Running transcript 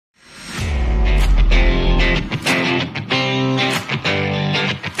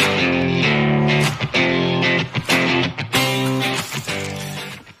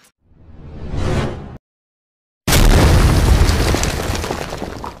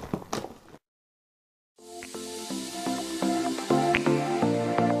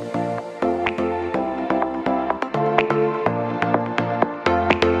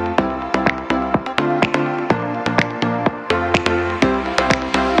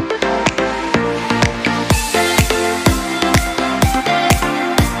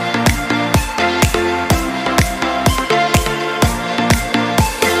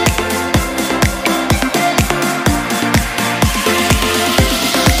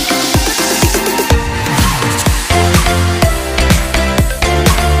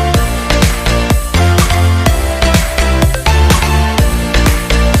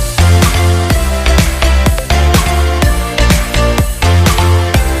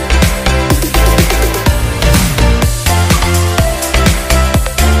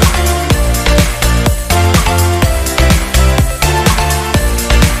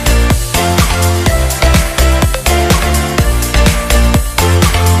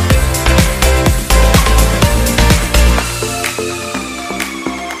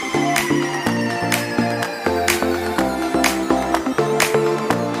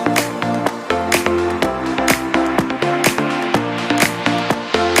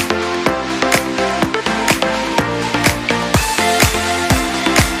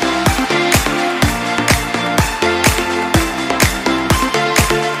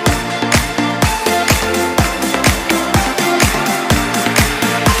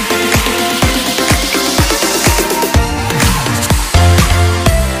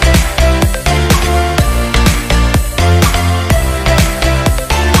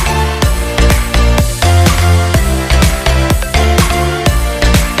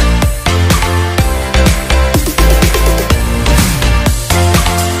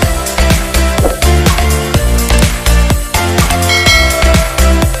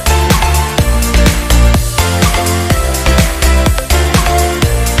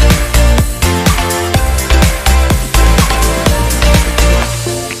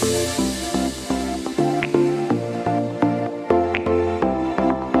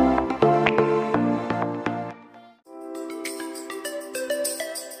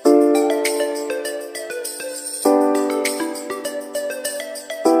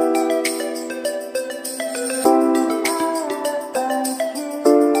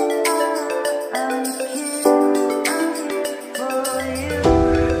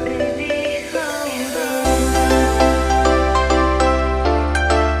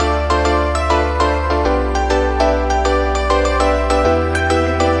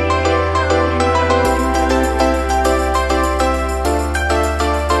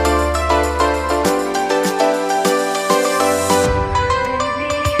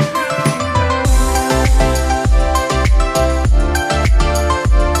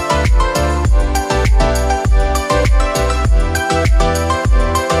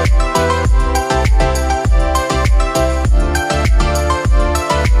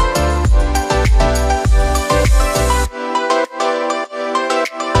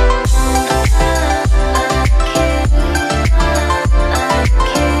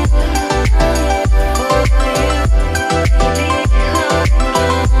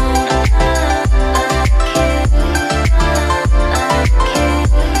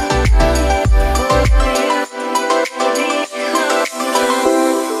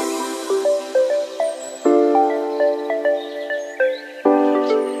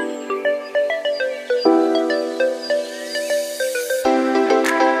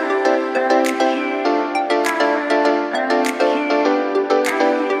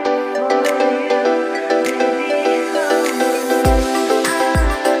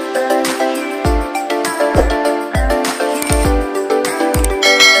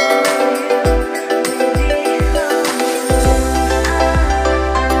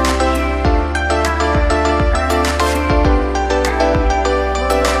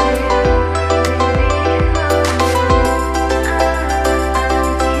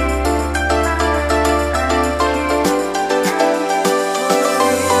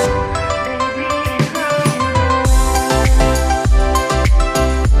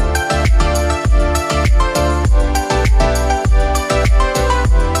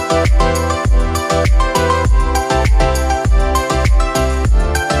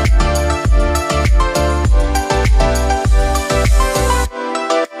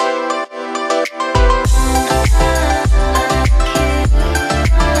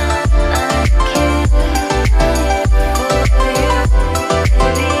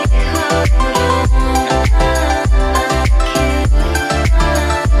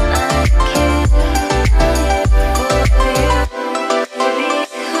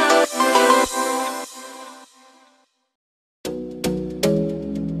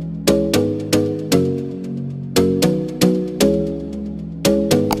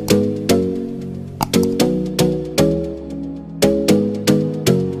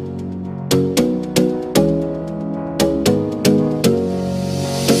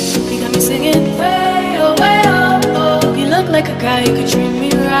guy, you could treat me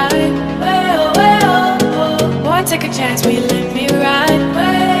right. Way oh, way oh, oh. Boy, take a chance, will you let me ride?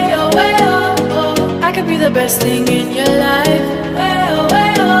 Way oh, way oh, oh. I could be the best thing in your life. Way oh,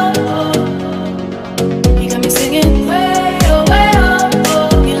 way oh, oh. You got me singing. Way oh, way oh,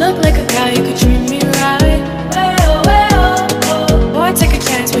 oh. You look like a guy, you could treat me right. Way oh, way oh, oh. Boy, take a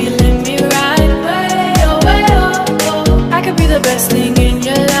chance, will you let me ride? Way oh, way oh, oh. I could be the best thing in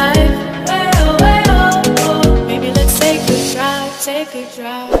your life. Way oh, way oh, oh. Maybe let's take a drive, take a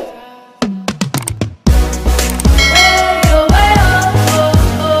drive.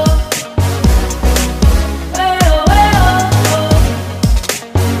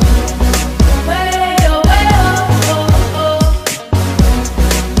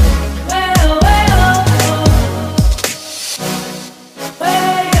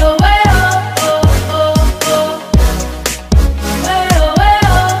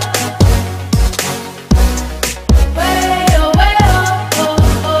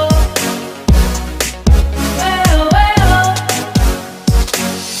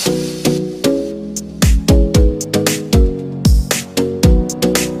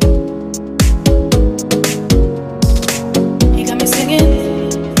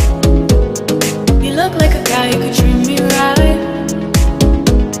 Look like a guy, you could treat me right.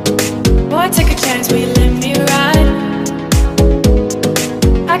 Boy, take a chance, will you let me ride?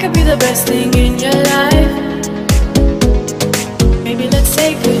 I could be the best thing in your life. Maybe let's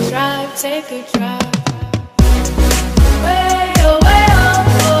take a drive, take a drive. Way oh, way oh,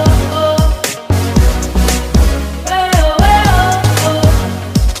 oh, oh. Way oh, way oh, oh.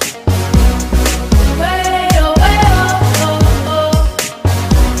 Way oh, way oh, oh, oh.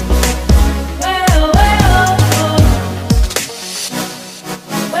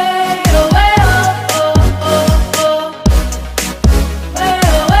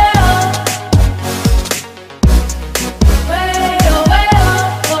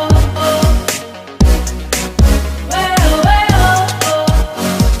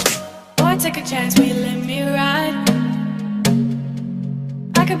 Take a chance, will you let me ride?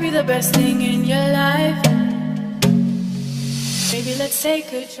 I could be the best thing in your life. Maybe let's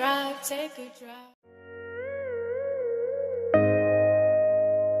take a drive, take a drive.